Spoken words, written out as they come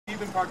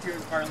been parked here in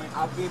fire lane?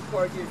 I've been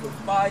parked here for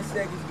 5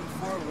 seconds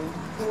before. When you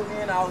pulled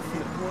in, I was going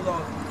to pull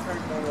off and turn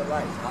on the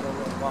lights. I don't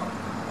know why.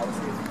 I was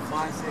here for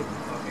 5 seconds.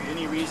 Okay,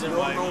 any reason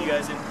why you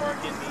guys didn't park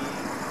in the...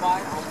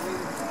 Fine, I'm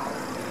waiting.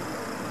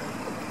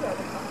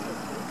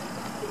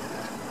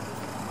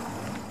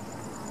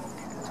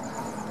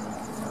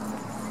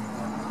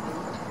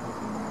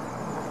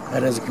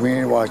 That is a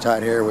community watch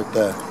out here with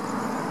the...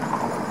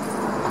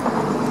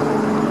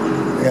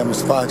 We got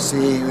Miss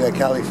Foxy, we got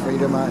Cali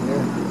Freedom out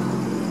here.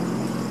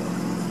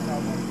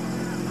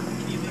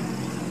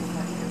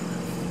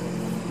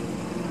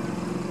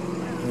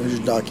 We're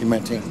just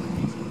documenting.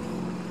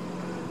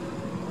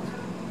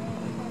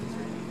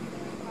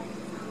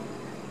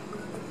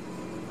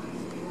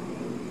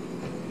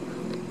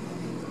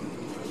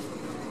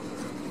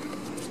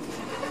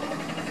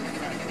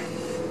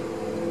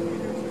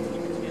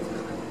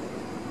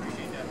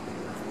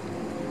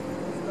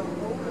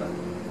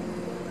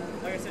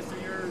 Like I said, sir,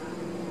 you're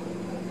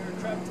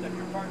trapped.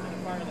 You're parked in the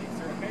fire lane,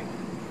 sir. Okay?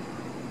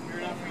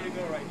 You're not free to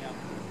go right now.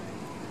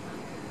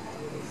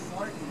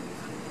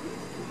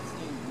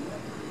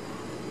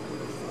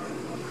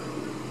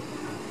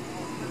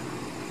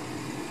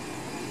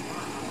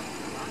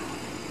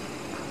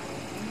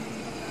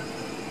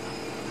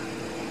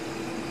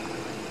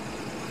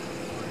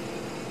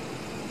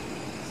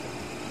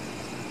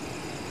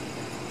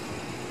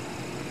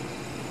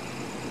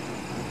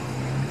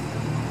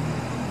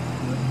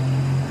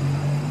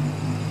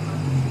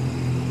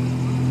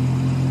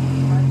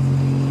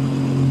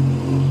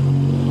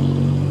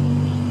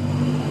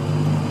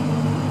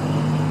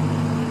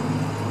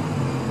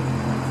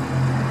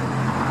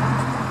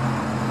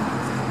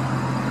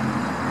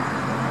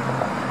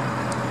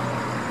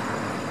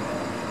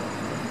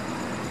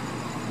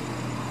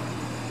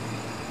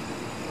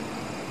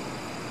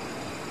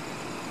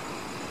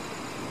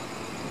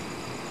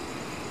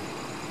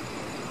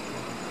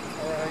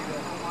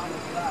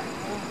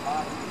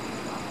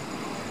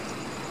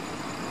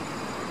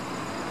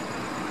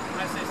 When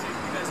I say safe,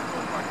 you guys can go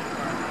park in the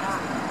car.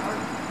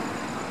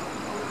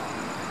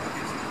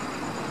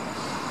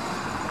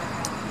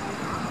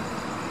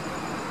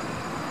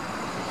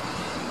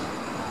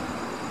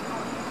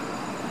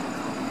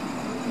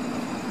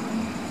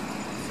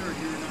 Sir,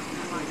 you're not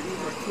free to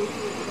park.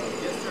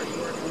 Yes, sir, you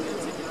are going to get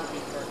a ticket to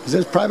be parked.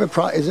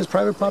 Is this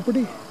private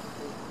property?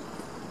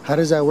 How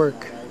does that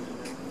work?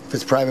 If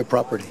it's private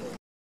property.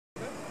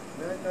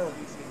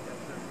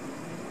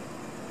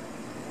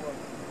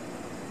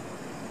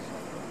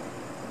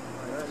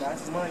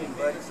 That's money,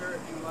 buddy. Sir,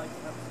 if you like to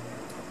have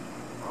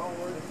I don't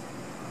want to.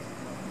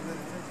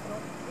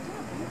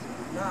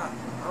 Nah,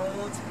 I don't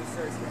want you to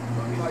search me.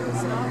 By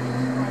yourself.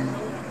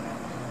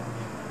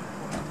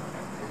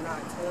 You're not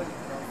 20,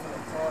 bro. I'm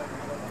gonna call you.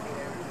 You're gonna get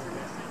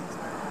everything.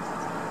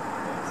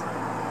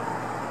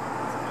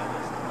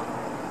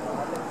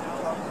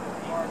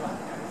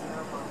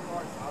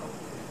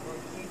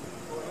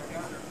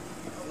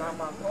 It's not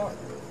my car.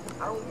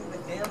 I don't give a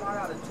damn. I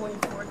got a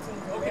 2014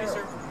 Camaro. Okay,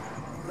 sir.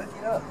 Look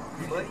it up,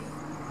 buddy.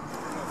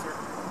 No, sir.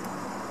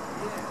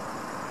 Yeah.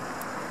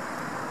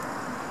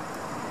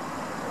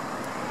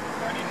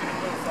 I need you to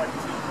move so I can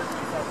see the person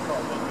inside the car.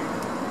 Thank you.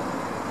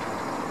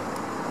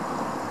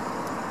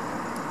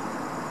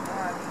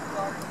 Alright, you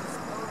started this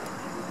story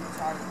and you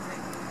try to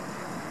take me to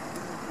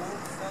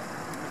something.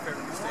 If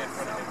ever you stay in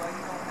front of me,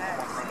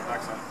 walk around the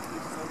backside.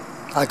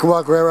 I can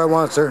walk wherever I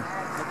want, sir.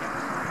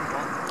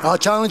 I'll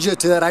challenge you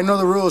to that. I know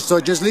the rules, so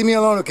just leave me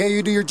alone, okay?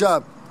 You do your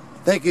job.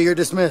 Thank you. You're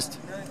dismissed.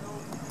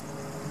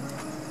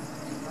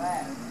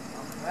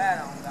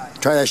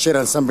 Try that shit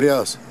on somebody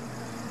else.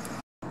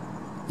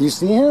 You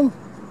see him?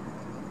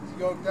 He's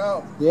yoked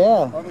out.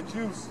 Yeah. On the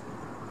juice.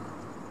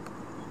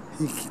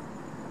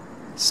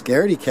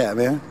 Scaredy cat,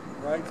 man.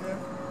 Right, Tim?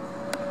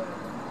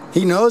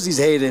 He knows he's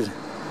hated.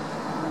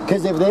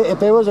 Because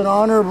if it was an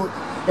honorable,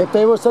 if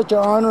it was such an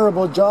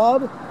honorable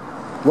job,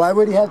 why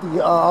would he have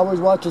to always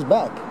watch his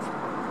back?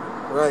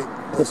 Right.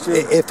 That's true.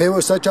 If it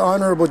was such an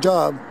honorable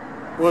job.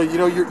 Well, you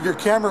know, your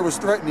camera was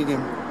threatening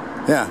him.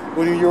 Yeah.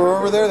 When you were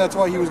over there, that's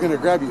why he was going to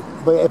grab you.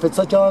 But if it's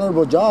such an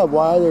honorable job,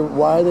 why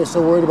are they so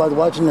worried about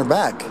watching their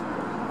back?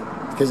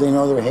 Because they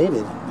know they're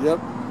hated. Yep.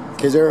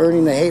 Because they're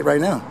earning the hate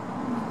right now.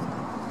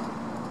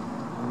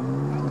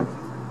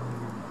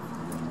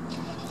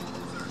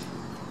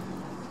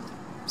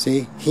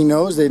 See, he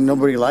knows that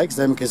nobody likes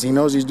them because he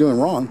knows he's doing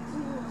wrong.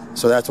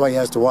 So that's why he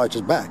has to watch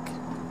his back.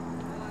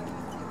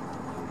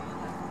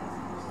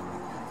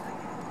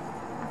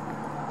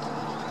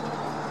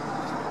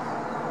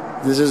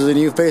 This is the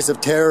new face of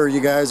terror,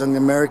 you guys, on the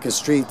American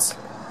streets.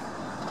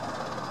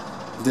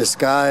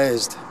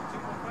 Disguised.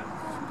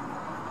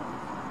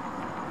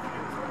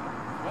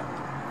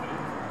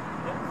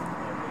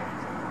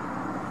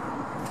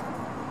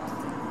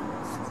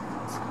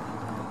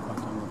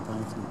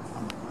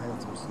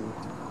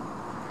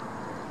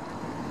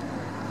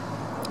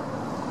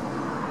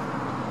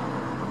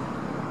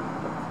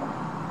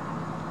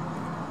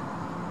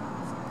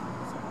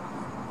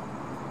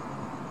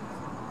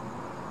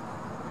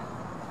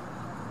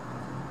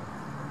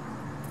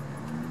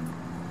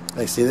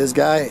 Like, see this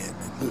guy?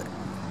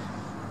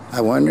 I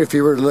wonder if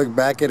you were to look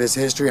back at his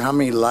history, how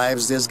many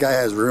lives this guy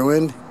has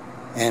ruined,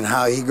 and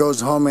how he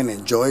goes home and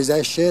enjoys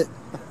that shit.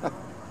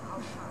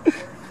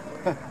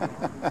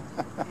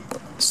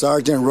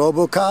 Sergeant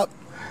RoboCop.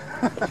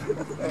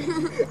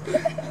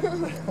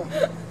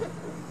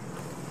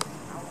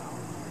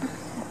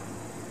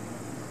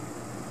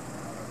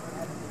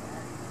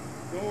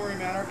 Don't worry,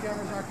 man. Our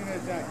camera's not going to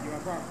attack you. I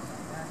promise.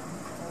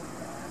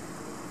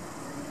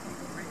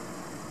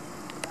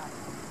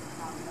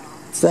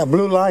 It's that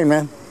blue line,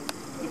 man.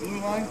 The blue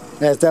line?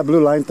 Yeah, it's that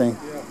blue line thing.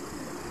 Yeah.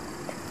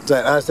 It's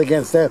like us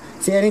against them.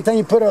 See, anytime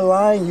you put a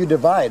line, you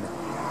divide.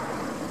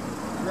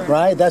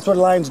 Right? That's what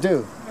lines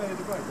do. Yeah, they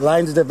divide.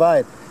 Lines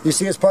divide. You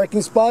see his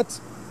parking spots?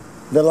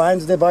 The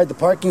lines divide the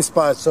parking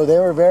spots. So they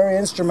were very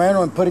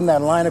instrumental in putting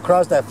that line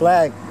across that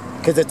flag,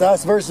 because it's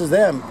us versus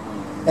them.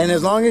 And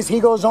as long as he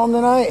goes home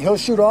tonight, he'll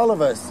shoot all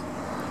of us.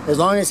 As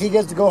long as he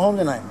gets to go home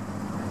tonight.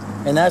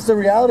 And that's the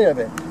reality of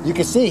it. You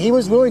can see he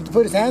was willing to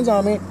put his hands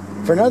on me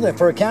for nothing,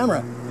 for a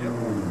camera. Yep.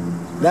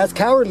 That's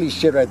cowardly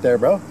shit right there,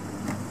 bro.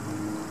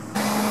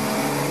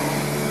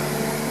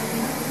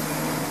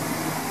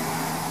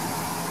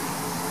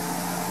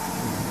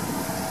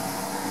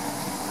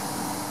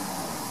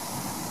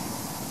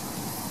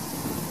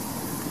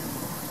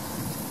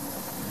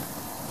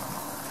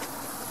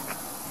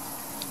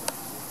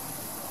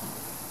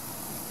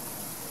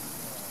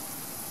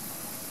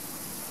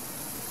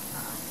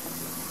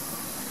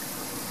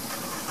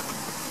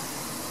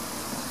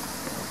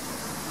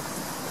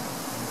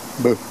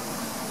 Boo.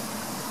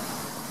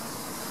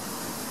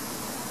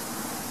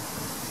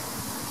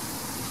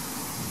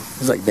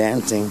 He's like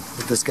dancing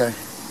with this guy.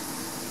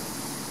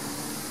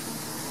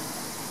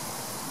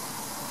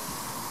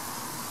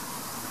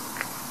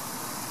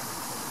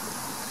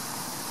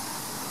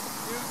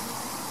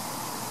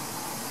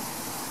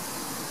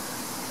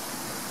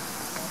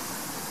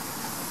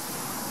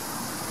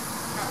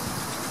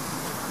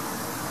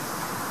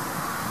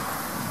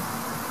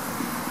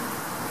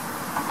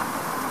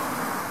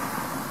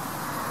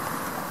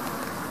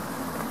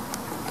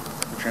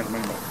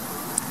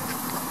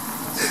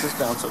 Sit this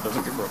down so it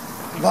doesn't get broken.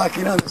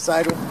 Walking on the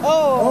sidewalk.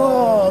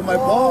 Oh, my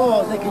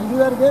balls. Hey, can you do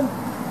that again?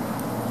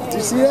 Did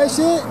you see that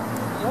shit?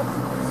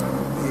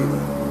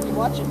 Yep. You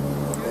watch it.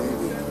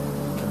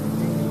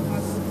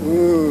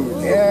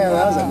 Ooh, yeah,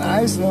 that was a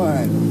nice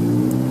one.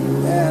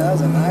 Yeah, that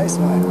was a nice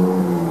one.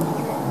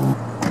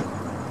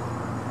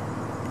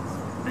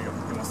 There you go.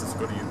 He wants us to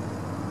go to you.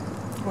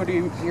 What are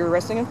you? You're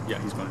arresting him? Yeah,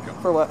 he's going to go.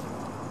 For what?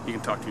 He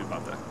can talk to you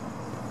about that.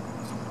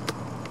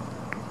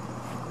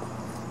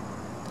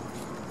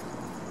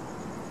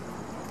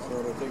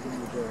 So they're taking you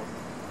to jail.